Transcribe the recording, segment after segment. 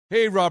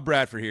Hey, Rob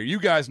Bradford here.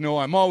 You guys know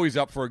I'm always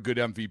up for a good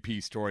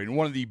MVP story, and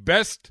one of the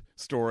best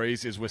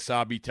stories is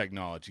Wasabi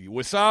Technology.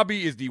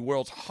 Wasabi is the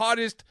world's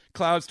hottest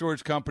cloud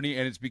storage company,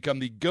 and it's become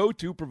the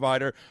go-to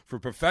provider for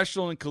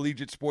professional and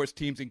collegiate sports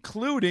teams,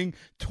 including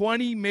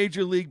 20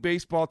 Major League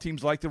Baseball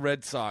teams like the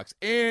Red Sox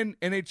and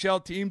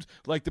NHL teams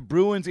like the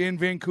Bruins and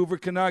Vancouver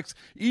Canucks.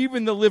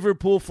 Even the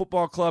Liverpool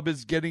Football Club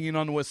is getting in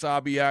on the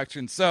Wasabi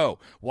action. So,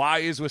 why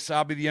is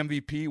Wasabi the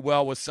MVP?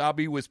 Well,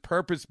 Wasabi was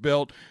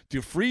purpose-built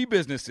to free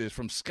businesses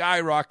from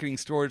skyrocketing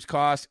storage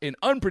costs and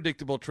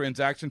unpredictable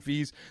transaction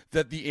fees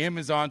that the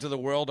Amazons of the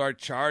world are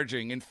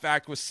charging. In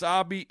fact,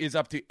 Wasabi is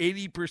up to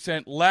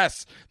 80%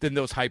 less than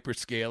those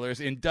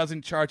hyperscalers and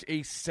doesn't charge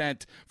a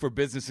cent for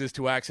businesses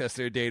to access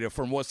their data.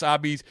 From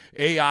Wasabi's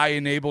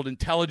AI-enabled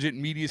intelligent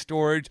media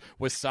storage,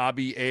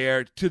 Wasabi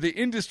Air, to the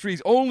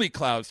industry's only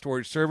cloud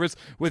storage service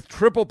with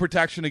triple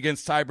protection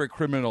against cyber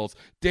criminals,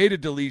 data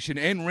deletion,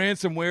 and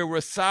ransomware,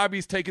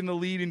 Wasabi's taken the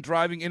lead in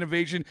driving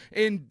innovation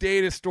in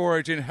data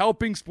storage and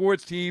helping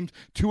sports teams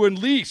to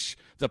unleash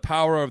the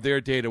power of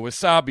their data.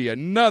 Wasabi,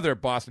 another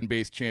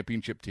Boston-based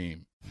championship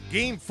team.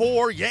 Game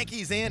 4,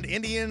 Yankees and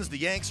Indians. The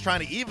Yanks trying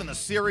to even the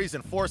series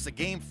and force a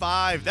Game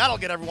 5. That'll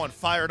get everyone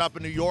fired up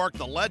in New York.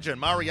 The legend,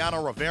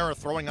 Mariano Rivera,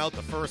 throwing out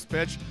the first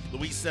pitch.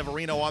 Luis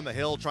Severino on the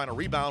hill trying to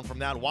rebound from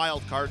that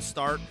wild card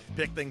start.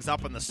 Pick things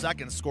up in the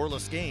second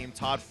scoreless game.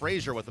 Todd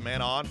Frazier with the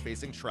man on,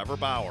 facing Trevor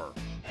Bauer.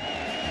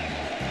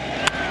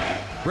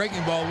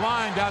 Breaking ball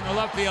line down the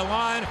left field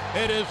line.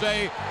 It is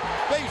a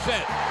base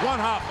hit. One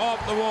hop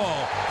off the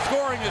wall.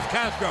 Scoring is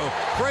Castro.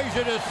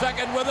 Frazier to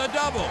second with a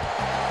double.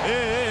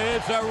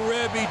 It's a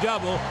ribby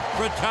double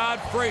for Todd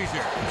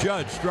Frazier.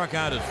 Judge struck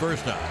out his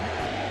first time.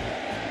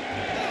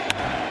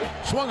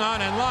 Swung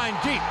on and line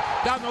deep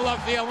down the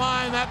left field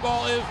line. That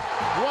ball is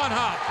one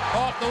hop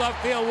off the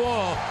left field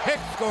wall.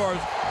 Hicks scores.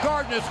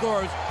 Gardner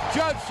scores.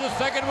 Judge to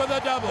second with a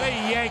double. The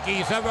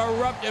Yankees have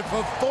erupted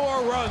for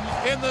 4 runs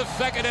in the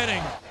second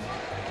inning.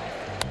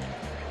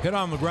 Hit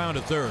on the ground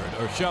at third.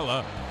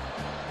 Urshela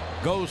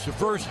goes to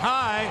first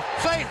high.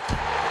 Safe.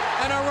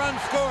 And a run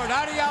scored.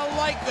 How do y'all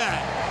like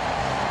that?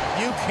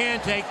 You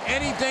can't take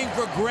anything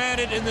for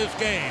granted in this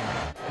game.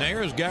 Now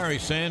here's Gary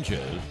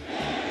Sanchez.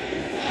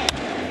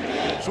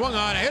 Swung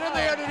on, hit in the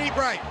air to deep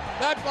right.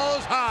 That ball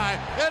is high.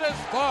 It is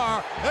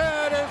far.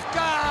 It is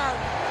gone.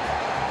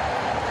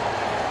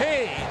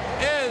 He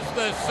is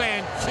the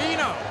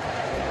Sanchino.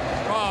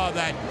 Oh,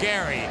 that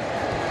Gary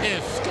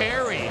is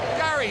scary.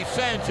 Gary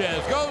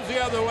Sanchez goes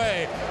the other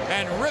way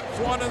and rips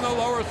one in the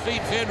lower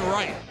seats in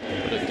right.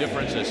 What a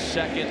difference a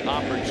second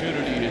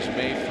opportunity has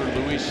made for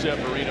Luis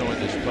Severino in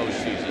this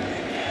postseason.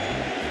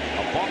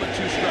 A ball and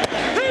 2 strikes.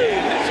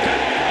 And this guy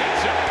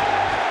hits him.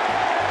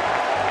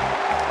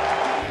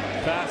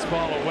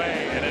 Fastball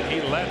away, and then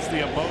he lets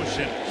the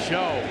emotion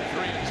show.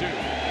 3-2.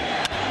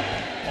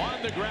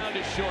 On the ground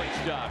is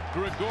shortstop.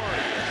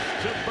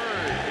 Gregorius to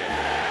Bird.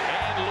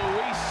 And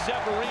Luis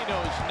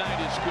Severino's night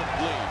is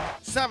complete.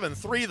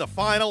 7-3 the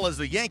final as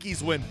the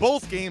Yankees win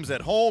both games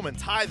at home and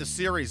tie the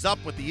series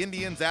up with the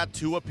Indians at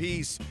 2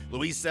 apiece.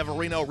 Luis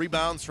Severino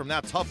rebounds from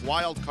that tough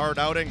wild card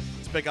outing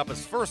to pick up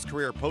his first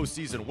career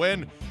postseason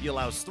win. He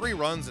allows 3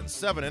 runs in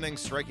 7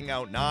 innings, striking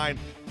out 9.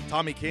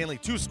 Tommy Kahnle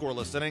 2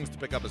 scoreless innings to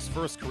pick up his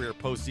first career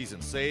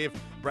postseason save.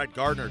 Brett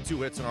Gardner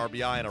 2 hits, an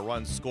RBI, and a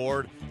run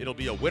scored. It'll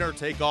be a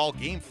winner-take-all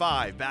Game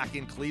 5 back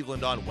in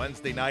Cleveland on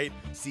Wednesday night.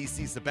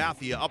 CC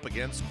Sabathia up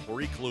against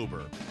Corey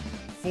Kluber.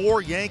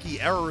 4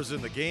 Yankee errors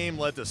in the game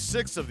led to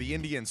 6 of the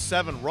Indians'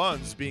 7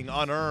 runs being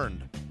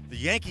unearned. The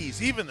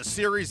Yankees even the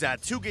series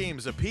at 2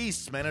 games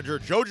apiece. Manager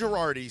Joe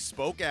Girardi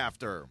spoke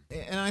after.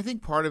 And I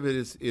think part of it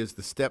is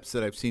the steps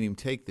that I've seen him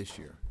take this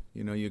year.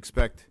 You know, you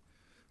expect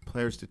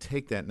players to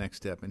take that next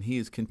step, and he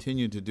has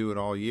continued to do it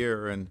all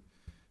year. And,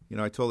 you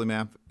know, I told him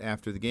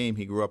after the game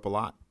he grew up a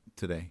lot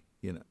today,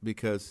 you know,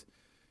 because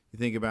you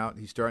think about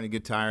he's starting to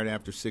get tired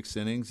after 6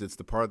 innings. It's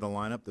the part of the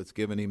lineup that's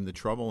given him the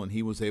trouble, and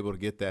he was able to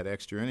get that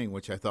extra inning,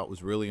 which I thought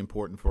was really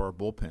important for our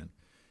bullpen.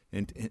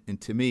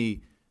 And to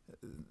me,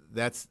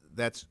 that's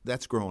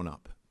growing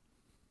up.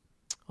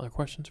 Other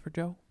questions for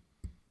Joe?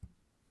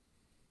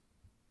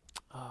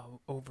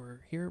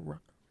 Over here, go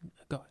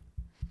ahead.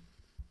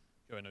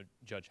 Joe, I know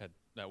Judge had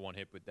that one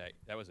hit, but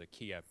that was a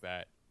key at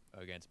bat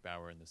against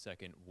Bauer in the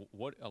second.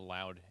 What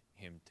allowed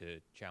him to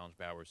challenge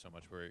Bauer so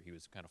much where he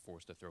was kind of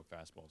forced to throw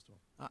fastballs to him?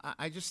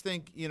 I just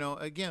think, you know,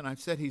 again, I've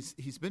said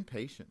he's been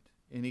patient,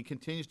 and he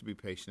continues to be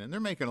patient, and they're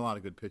making a lot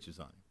of good pitches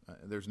on him.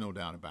 There's no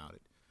doubt about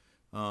it.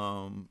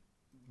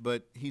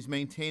 But he's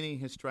maintaining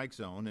his strike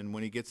zone, and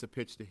when he gets a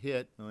pitch to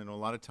hit, you know, a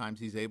lot of times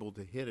he's able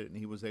to hit it, and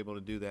he was able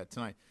to do that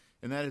tonight.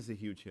 And that is a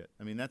huge hit.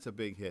 I mean, that's a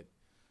big hit.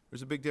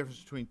 There's a big difference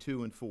between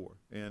 2 and 4,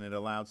 and it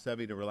allowed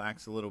Sevy to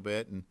relax a little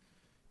bit. And,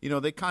 you know,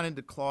 they kind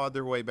of clawed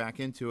their way back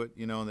into it.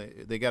 You know,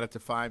 they got it to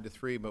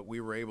 5-3, but we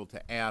were able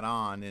to add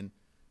on, and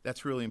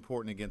that's really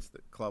important against a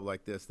club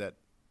like this, that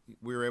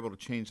we were able to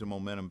change the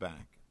momentum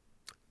back.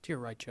 To your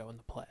right, Joe, in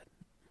the Plaid.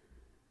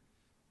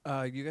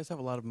 You guys have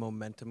a lot of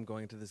momentum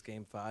going into this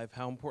Game 5.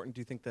 How important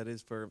do you think that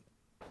is for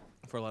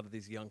a lot of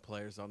these young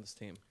players on this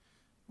team?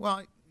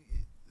 Well,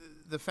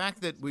 the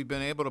fact that we've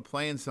been able to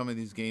play in some of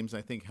these games,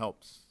 I think,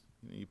 helps.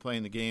 You play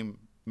in the game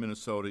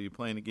Minnesota, you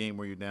play in a game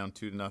where you're down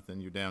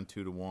 2-0, you're down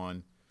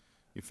 2-1.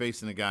 You're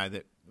facing a guy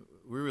that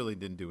we really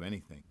didn't do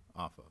anything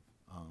off of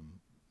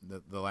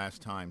the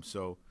last time.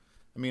 So,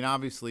 I mean,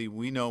 obviously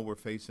we know we're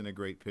facing a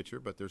great pitcher,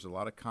 but there's a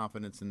lot of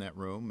confidence in that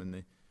room,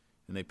 and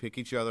they pick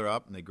each other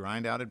up, and they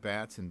grind out at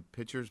bats, and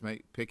pitchers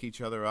pick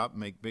each other up,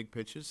 make big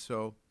pitches.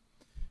 So,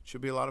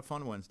 should be a lot of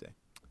fun Wednesday.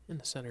 In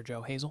the center,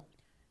 Joe Hazel.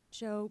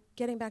 Joe,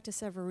 getting back to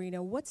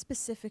Severino, what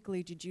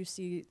specifically did you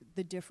see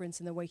the difference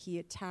in the way he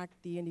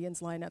attacked the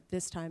Indians lineup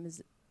this time as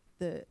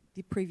the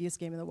previous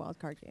game in the wild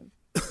card game?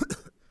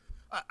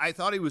 I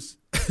thought he was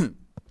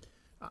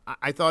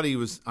I thought he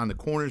was on the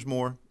corners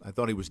more. I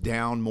thought he was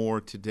down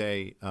more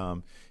today.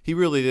 He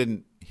really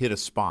didn't hit a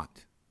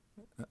spot.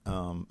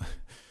 I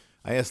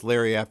asked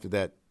Larry after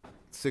that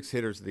 6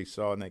 hitters that he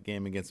saw in that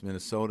game against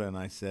Minnesota, and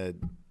I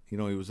said, he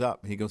was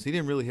up. He goes, he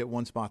didn't really hit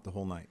one spot the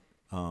whole night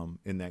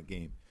in that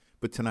game.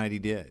 But tonight he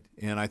did.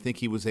 And I think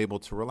he was able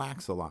to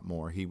relax a lot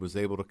more. He was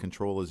able to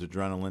control his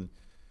adrenaline.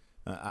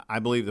 I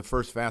believe the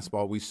first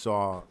fastball we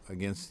saw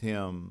against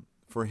him,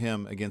 for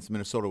him against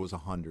Minnesota, was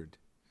 100.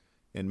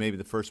 And maybe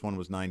the first one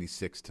was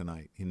 96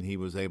 tonight. And he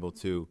was able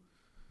to,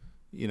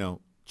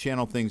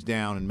 channel things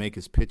down and make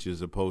his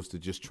pitches, opposed to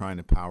just trying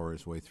to power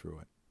his way through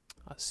it.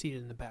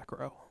 Seated in the back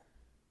row.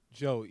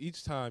 Joe,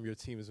 each time your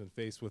team has been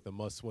faced with a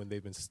must-win,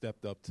 they've been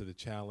stepped up to the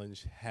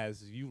challenge.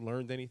 Has you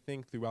learned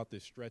anything throughout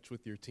this stretch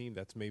with your team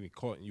that's maybe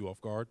caught you off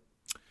guard?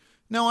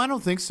 No, I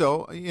don't think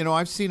so.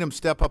 I've seen them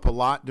step up a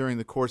lot during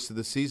the course of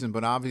the season,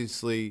 but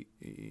obviously,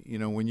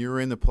 when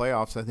you're in the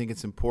playoffs, I think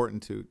it's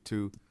important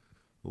to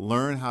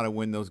learn how to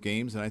win those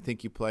games, and I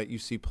think you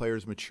see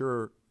players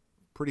mature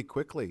pretty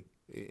quickly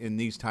in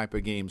these type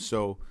of games.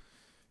 So,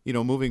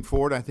 moving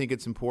forward, I think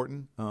it's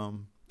important.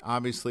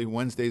 Obviously,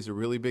 Wednesday's a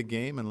really big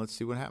game, and let's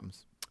see what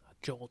happens.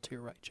 Joel, to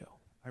your right, Joe.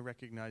 I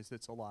recognize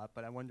it's a lot,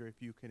 but I wonder if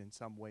you could in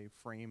some way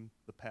frame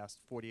the past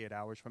 48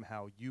 hours from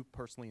how you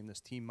personally and this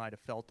team might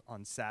have felt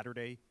on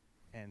Saturday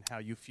and how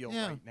you feel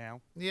right now.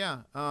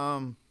 Yeah.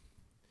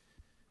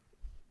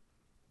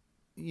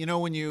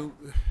 When you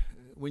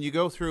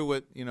go through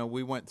what,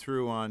 we went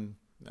through on,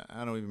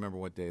 I don't even remember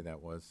what day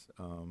that was,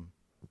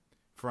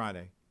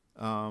 Friday.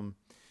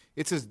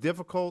 It's as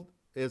difficult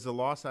as a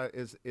loss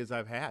as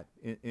I've had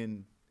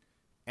in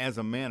as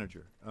a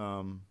manager.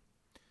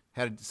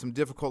 Had some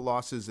difficult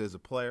losses as a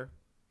player,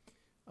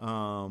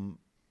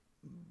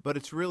 but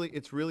it's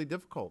really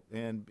difficult,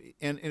 and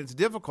it's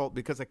difficult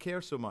because I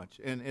care so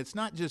much, and it's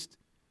not just,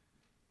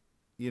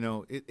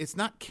 it's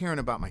not caring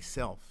about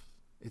myself.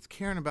 It's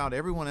caring about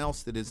everyone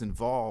else that is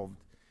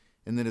involved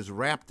and that is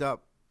wrapped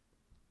up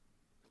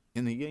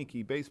in the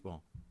Yankee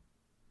baseball.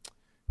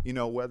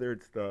 Whether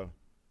it's the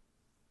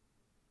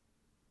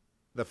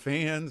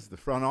fans, the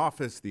front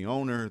office, the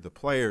owner, the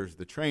players,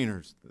 the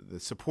trainers, the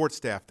support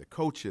staff, the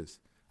coaches.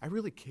 I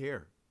really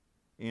care.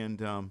 And,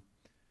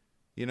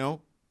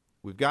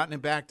 we've gotten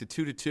it back to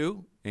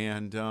 2-2,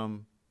 and,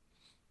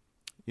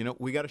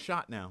 we got a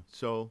shot now.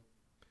 So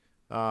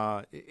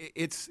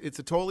it's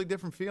a totally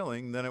different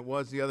feeling than it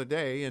was the other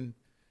day, and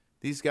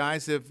these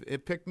guys have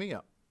picked me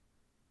up.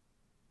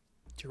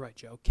 To your right,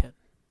 Joe. Ken.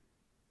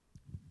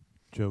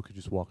 Joe, could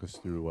you just walk us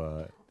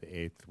through the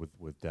 8th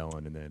with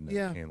Dellin and then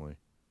Hanley?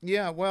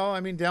 Yeah, well,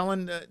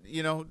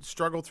 Dellin,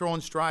 struggled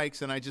throwing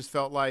strikes, and I just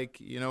felt like,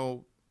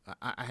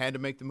 I had to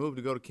make the move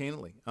to go to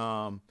Canely.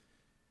 And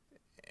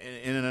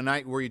in a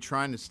night where you're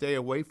trying to stay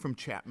away from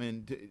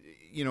Chapman,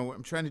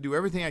 I'm trying to do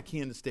everything I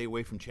can to stay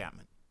away from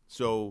Chapman.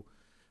 So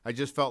I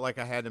just felt like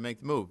I had to make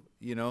the move.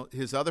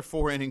 His other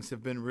 4 innings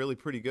have been really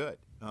pretty good,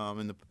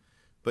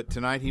 but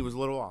tonight he was a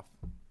little off.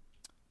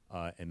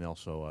 And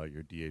also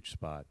your DH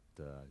spot.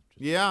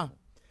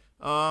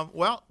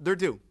 Well, they're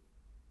due.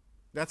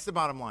 That's the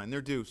bottom line.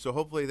 They're due. So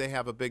hopefully they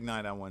have a big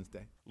night on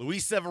Wednesday.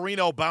 Luis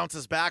Severino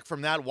bounces back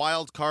from that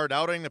wild card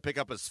outing to pick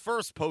up his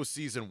first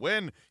postseason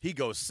win. He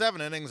goes 7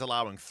 innings,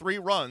 allowing 3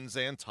 runs,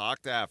 and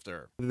talked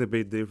after. The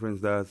big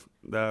difference that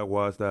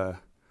was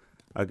that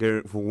I get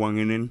it for 1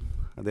 inning.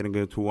 I didn't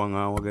get to 1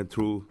 out. I get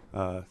through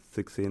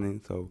 6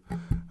 innings. So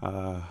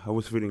I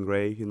was feeling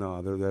great.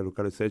 The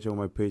localization of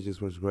my pitches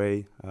was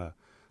great. The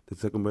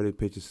secondary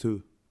pitches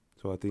too.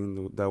 So I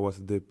think that was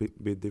the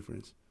big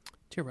difference.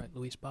 To your right,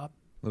 Luis. Bob.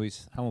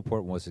 Luis, how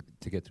important was it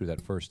to get through that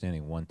first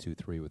inning, 1, 2,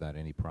 3, without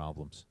any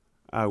problems?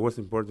 It was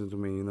important to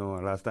me.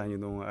 Last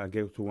time, I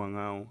gave to 1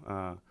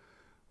 out.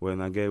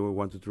 When I gave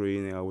 1, 2, 3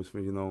 inning, I was,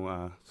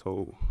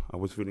 so I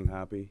was feeling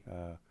happy.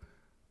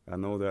 I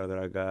know that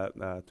I got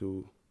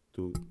to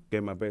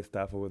get my best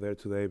stuff over there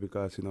today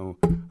because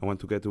I want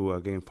to get to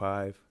Game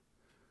 5.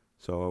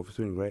 So I was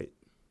feeling great.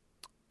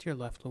 To your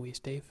left, Luis.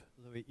 Dave.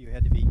 Louis, you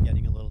had to be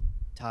getting a little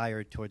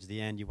tired towards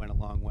the end. You went a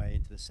long way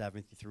into the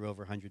 7th. You threw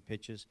over 100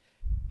 pitches.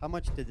 How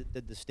much did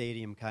the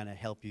stadium kind of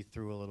help you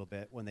through a little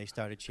bit when they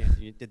started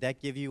chanting you? Did that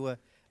give you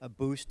a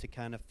boost to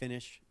kind of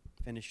finish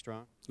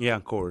strong? Yeah,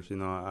 of course.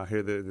 I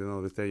hear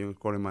the stadium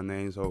calling my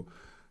name, so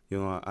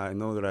I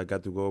know that I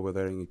got to go over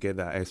there and get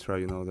that extra,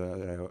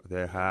 that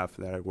I have,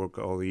 that I work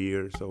all the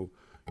year. So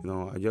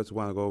I just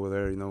want to go over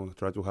there,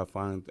 try to have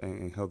fun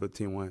and help the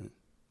team win.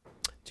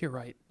 To your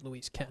right,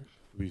 Luis, Ken.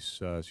 Luis,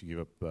 so you gave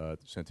up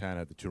Santana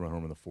had the 2-run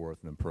homer in the fourth,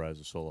 and then Perez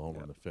a solo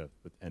homer in the fifth.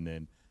 And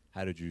then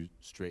how did you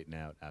straighten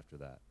out after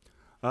that?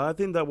 I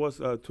think that was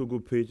 2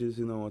 good pitches.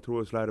 I threw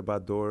a slider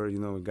back door.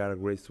 Got a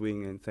great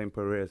swing, and same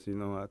Perez.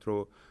 I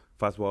threw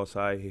fastball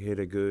outside. He hit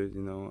it good.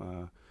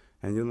 And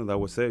that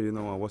was it.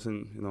 I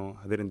wasn't.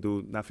 I didn't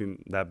do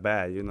nothing that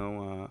bad.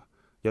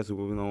 Just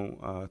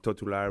talk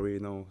to Larry.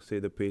 See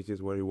the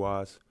pitches where he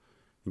was.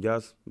 And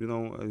just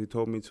he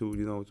told me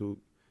to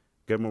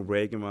get more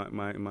break in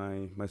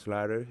my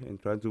slider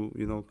and try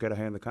to get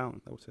ahead in the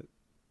count. That was it.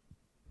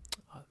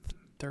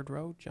 Third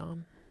row,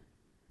 John.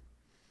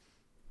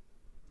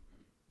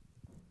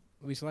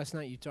 Luis, last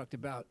night you talked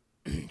about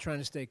trying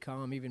to stay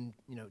calm, even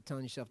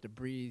telling yourself to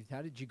breathe.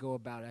 How did you go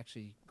about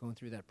actually going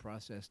through that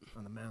process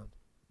on the mound?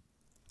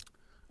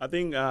 I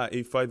think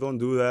if I don't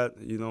do that,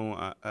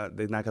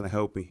 they're not gonna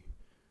help me,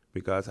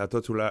 because I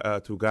talked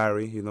to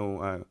Gary.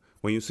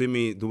 When you see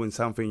me doing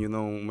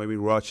something, maybe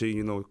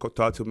rushing, go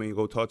talk to me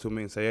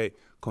and say, hey,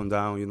 calm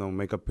down,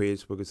 make a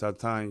pitch, because at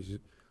times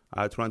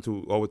I try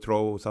to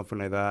overthrow or something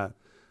like that.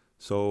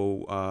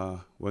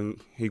 So when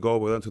he go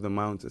over to the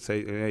mound,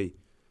 say, hey,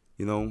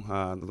 don't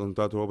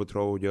try to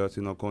overthrow, just,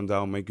 calm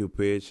down, make your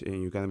pitch,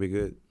 and you're going to be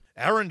good.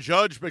 Aaron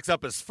Judge picks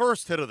up his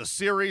first hit of the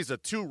series, a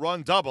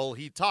 2-run double.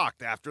 He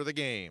talked after the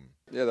game.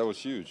 Yeah, that was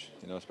huge,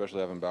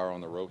 especially having Bauer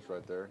on the ropes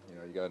right there.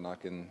 You got to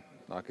knock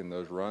in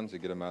those runs to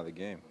get him out of the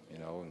game,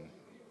 and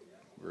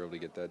we were able to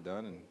get that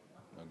done and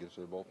get us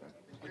to the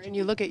bullpen. And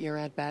you look at your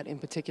at-bat in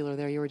particular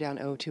there, you were down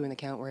 0-2 in the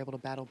count, were able to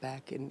battle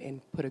back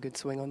and put a good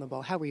swing on the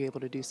ball. How were you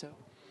able to do so?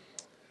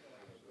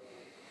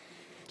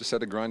 Just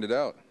had to grind it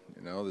out.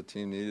 The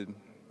team needed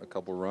a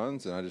couple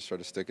runs, and I just tried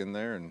to stick in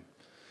there and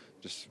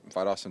just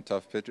fight off some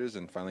tough pitches,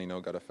 and finally,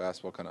 got a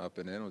fastball kind of up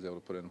and in, was able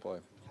to put it in play.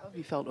 How have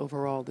you felt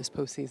overall this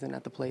postseason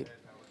at the plate?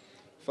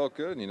 Felt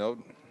good,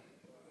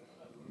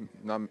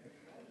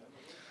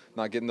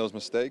 not getting those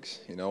mistakes.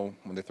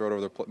 When they throw it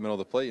over the middle of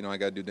the plate, I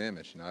got to do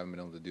damage. I haven't been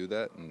able to do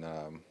that, and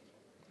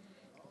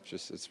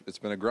it's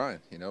been a grind,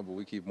 but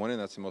we keep winning.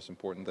 That's the most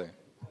important thing.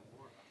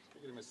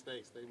 Speaking of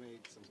mistakes, they made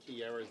some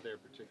key errors there,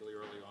 particularly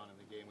early on in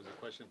the game. Was it a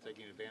question of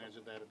taking advantage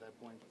of that at that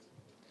point?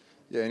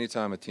 Yeah,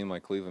 anytime a team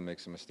like Cleveland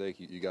makes a mistake,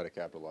 you got to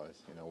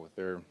capitalize. With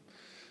their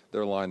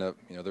lineup,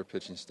 their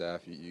pitching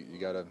staff, you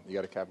got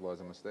to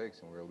capitalize on mistakes,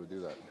 and we're able to do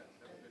that.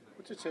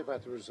 What's it say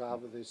about the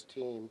resolve of this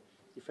team?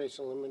 You face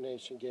an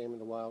elimination game in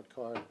the wild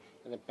card,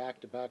 and then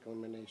back-to-back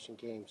elimination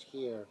games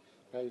here.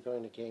 Now you're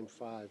going to Game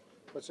 5.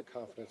 What's the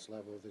confidence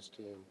level of this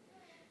team?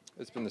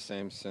 It's been the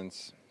same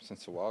since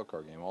the wild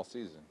card game all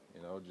season.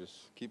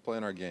 Just keep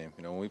playing our game.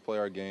 When we play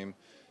our game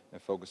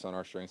and focus on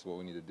our strengths, what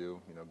we need to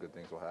do, good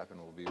things will happen.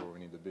 We'll be where we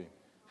need to be.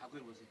 How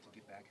good was it to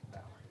get back at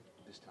Bauer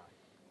this time?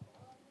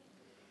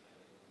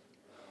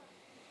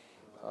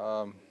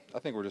 I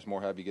think we're just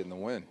more happy getting the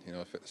win.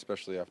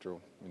 Especially after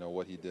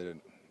what he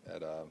did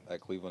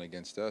at Cleveland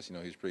against us. He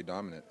was pretty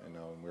dominant. And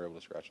we were able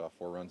to scratch off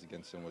 4 runs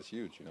against him was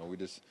huge. We were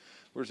just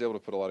able to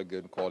put a lot of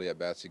good quality at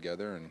bats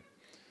together and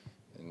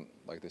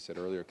like they said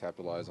earlier,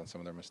 capitalize on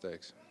some of their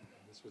mistakes.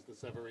 This was the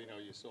Severino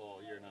you saw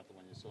all year, not the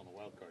one you saw in the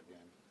wild card game.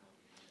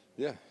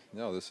 Yeah,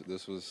 no, that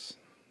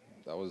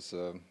was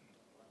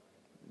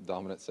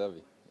dominant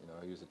Sevy.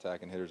 He was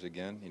attacking hitters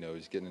again.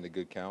 He's getting into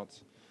good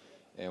counts,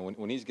 and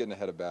when he's getting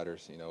ahead of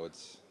batters,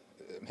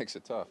 it makes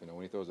it tough.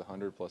 When he throws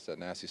 100 plus that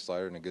nasty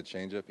slider and a good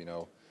changeup,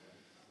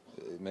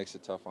 it makes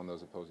it tough on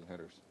those opposing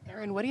hitters.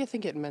 Aaron, what do you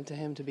think it meant to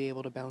him to be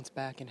able to bounce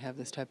back and have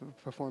this type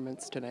of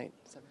performance tonight?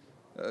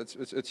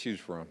 It's huge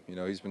for him.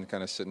 He's been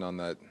kind of sitting on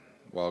that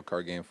wild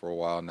card game for a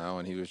while now,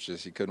 and he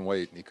couldn't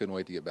wait. He couldn't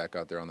wait to get back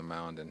out there on the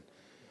mound, and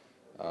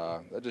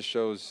that just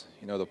shows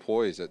the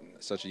poise at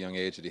such a young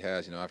age that he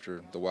has.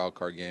 After the wild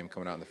card game,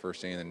 coming out in the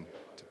first inning and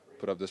to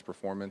put up this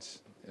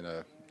performance in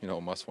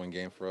a must-win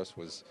game for us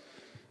was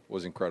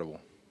incredible.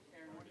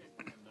 Aaron, what is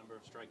the number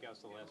of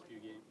strikeouts the last few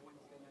games?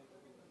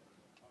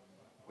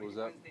 What was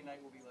that? Wednesday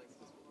night will be like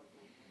this.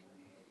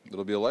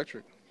 It'll be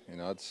electric.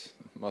 It's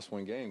a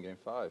must-win game, Game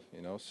 5.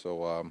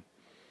 So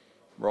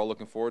we're all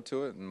looking forward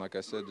to it, and like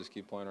I said, just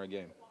keep playing our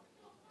game.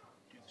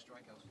 Do the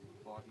strikeouts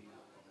bog you?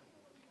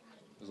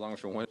 As long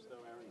as we're winning.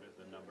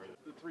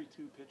 The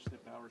 3-2 pitch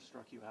that Bauer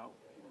struck you out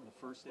in the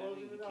first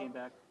inning, he came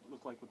back,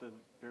 looked like with the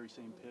very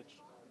same pitch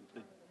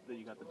that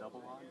you got the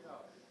double on.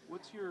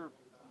 What's your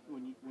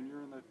when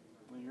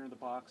you're in the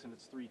box and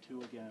it's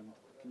 3-2 again?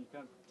 Can you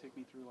kind of take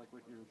me through like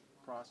what your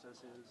process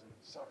is and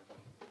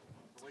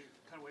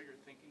what you're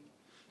thinking?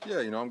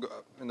 Yeah, I'm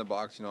in the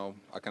box.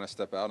 I kind of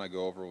step out and I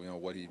go over,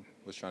 what he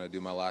was trying to do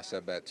my last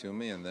at bat to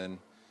me, and then,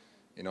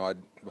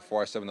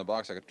 before I step in the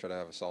box, I could try to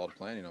have a solid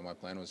plan. My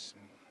plan was,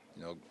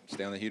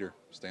 stay on the heater.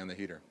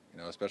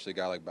 Especially a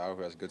guy like Bauer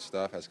who has good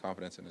stuff, has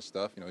confidence in his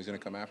stuff. He's going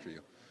to come after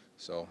you.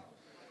 So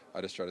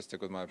I just try to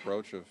stick with my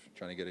approach of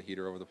trying to get a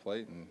heater over the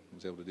plate, and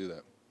was able to do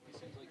that. It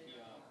seems like he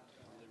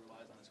really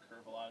relies on his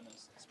curve a lot in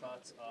those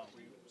spots.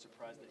 Were you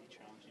surprised that he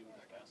challenged you with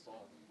a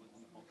fastball with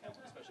full count,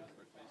 especially with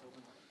third base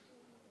open?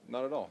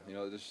 Not at all.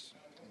 Just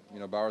you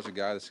know, Bauer's a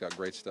guy that's got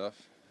great stuff,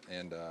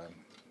 and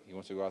he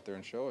wants to go out there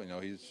and show it. You know,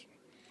 he's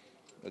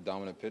a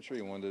dominant pitcher.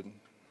 He wanted.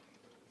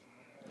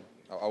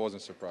 I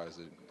wasn't surprised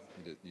that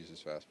he did use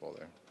his fastball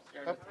there.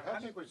 How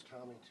big was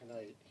Tommy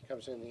tonight? He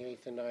comes in the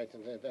 8th and 9th,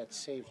 and that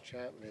saves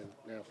Chapman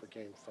now for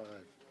Game 5.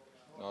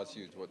 No, it's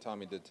huge. What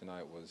Tommy did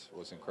tonight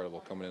was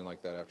incredible. Coming in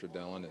like that after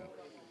Dellin and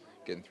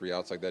getting 3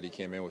 outs like that. He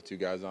came in with 2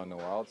 guys on, no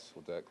outs.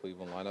 With that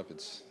Cleveland lineup,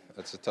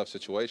 that's a tough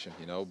situation,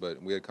 you know.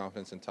 But we had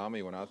confidence in Tommy.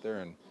 He went out there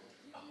and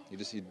he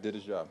did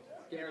his job.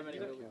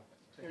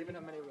 Given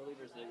how many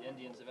relievers the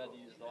Indians have had to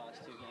use the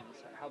last 2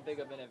 games, how big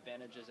of an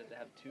advantage is it to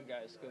have 2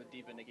 guys go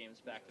deep into games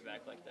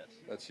back-to-back like this?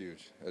 That's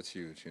huge. That's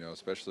huge. You know,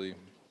 especially,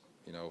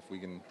 you know, if we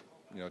can,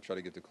 you know, try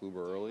to get to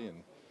Kluber early,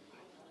 and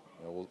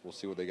you know, we'll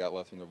see what they got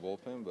left in their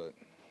bullpen. But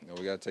you know,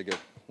 we got to take it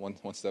one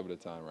step at a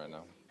time right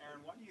now.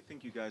 Aaron, why do you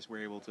think you guys were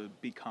able to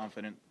be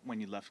confident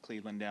when you left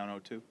Cleveland down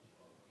 0-2?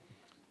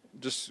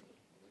 Just,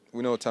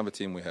 we know what type of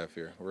team we have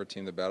here. We're a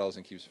team that battles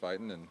and keeps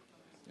fighting, and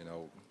you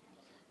know,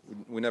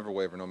 we never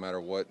waver, no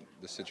matter what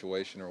the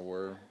situation or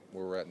where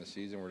we're at in the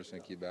season. We're just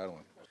going to keep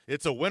battling.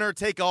 It's a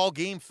winner-take-all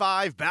Game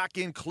 5 back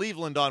in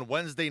Cleveland on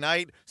Wednesday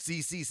night.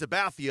 CC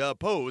Sabathia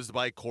opposed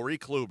by Corey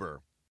Kluber.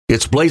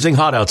 It's blazing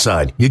hot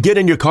outside. You get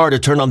in your car to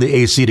turn on the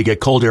AC to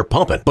get cold air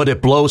pumping, but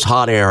it blows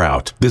hot air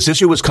out. This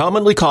issue is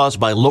commonly caused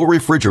by low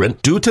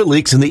refrigerant due to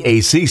leaks in the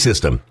AC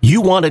system.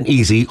 You want an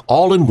easy,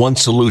 all-in-one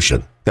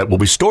solution that will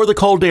restore the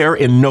cold air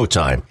in no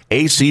time.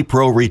 AC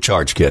Pro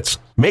Recharge Kits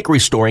make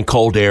restoring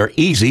cold air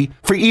easy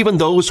for even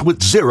those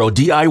with zero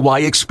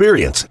DIY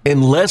experience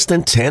in less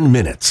than 10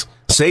 minutes.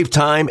 Save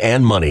time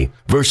and money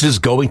versus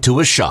going to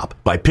a shop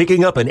by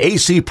picking up an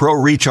AC Pro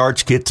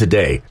Recharge Kit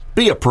today.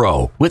 Be a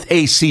pro with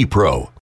AC Pro.